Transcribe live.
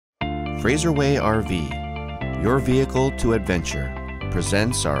Fraserway RV, your vehicle to adventure,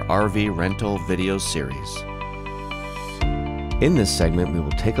 presents our RV rental video series. In this segment, we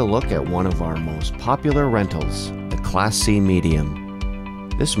will take a look at one of our most popular rentals, the Class C Medium.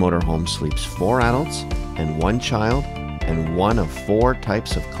 This motorhome sleeps 4 adults and 1 child, and one of 4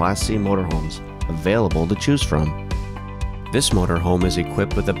 types of Class C motorhomes available to choose from. This motorhome is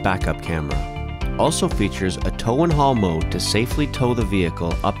equipped with a backup camera. Also features a tow and haul mode to safely tow the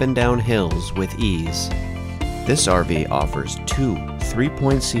vehicle up and down hills with ease. This RV offers 2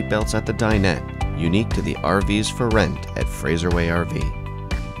 3-point seatbelts at the dinette, unique to the RVs for rent at Fraserway RV.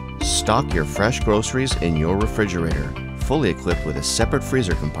 Stock your fresh groceries in your refrigerator, fully equipped with a separate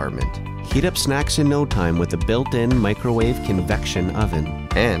freezer compartment. Heat up snacks in no time with a built-in microwave convection oven.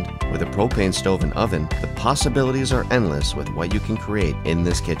 And with a propane stove and oven, the possibilities are endless with what you can create in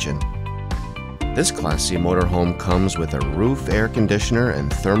this kitchen. This Class C motorhome comes with a roof air conditioner and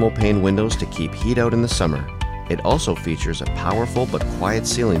thermal pane windows to keep heat out in the summer. It also features a powerful but quiet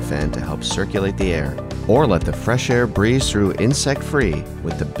ceiling fan to help circulate the air, or let the fresh air breeze through insect-free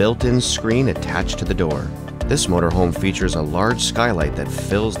with the built-in screen attached to the door. This motorhome features a large skylight that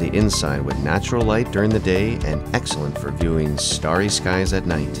fills the inside with natural light during the day and excellent for viewing starry skies at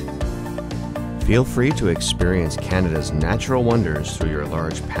night. Feel free to experience Canada's natural wonders through your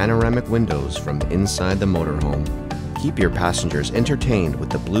large panoramic windows from inside the motorhome. Keep your passengers entertained with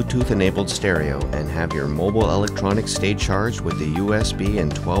the Bluetooth-enabled stereo and have your mobile electronics stay charged with the USB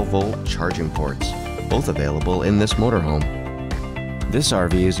and 12-volt charging ports, both available in this motorhome. This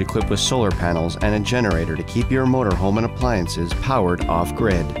RV is equipped with solar panels and a generator to keep your motorhome and appliances powered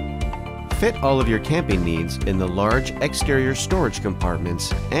off-grid. Fit all of your camping needs in the large exterior storage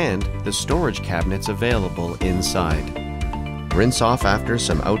compartments and the storage cabinets available inside. Rinse off after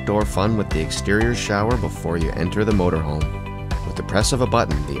some outdoor fun with the exterior shower before you enter the motorhome. With the press of a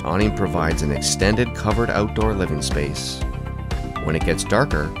button, the awning provides an extended covered outdoor living space. When it gets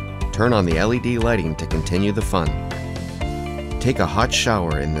darker, turn on the LED lighting to continue the fun. Take a hot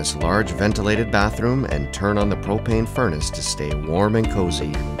shower in this large ventilated bathroom and turn on the propane furnace to stay warm and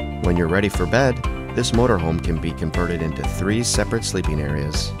cozy. When you're ready for bed, this motorhome can be converted into 3 separate sleeping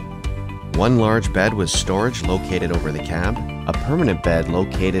areas. 1 large bed with storage located over the cab, a permanent bed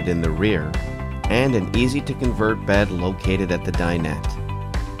located in the rear, and an easy-to-convert bed located at the dinette.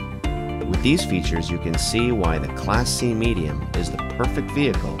 With these features, you can see why the Class C Medium is the perfect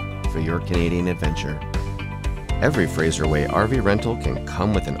vehicle for your Canadian adventure. Every Fraserway RV rental can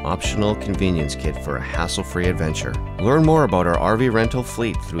come with an optional convenience kit for a hassle-free adventure. Learn more about our RV rental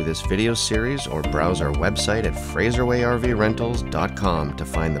fleet through this video series or browse our website at fraserwayrvrentals.com to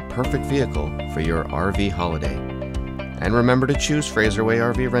find the perfect vehicle for your RV holiday. And remember to choose Fraserway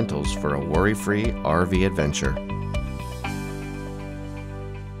RV Rentals for a worry-free RV adventure.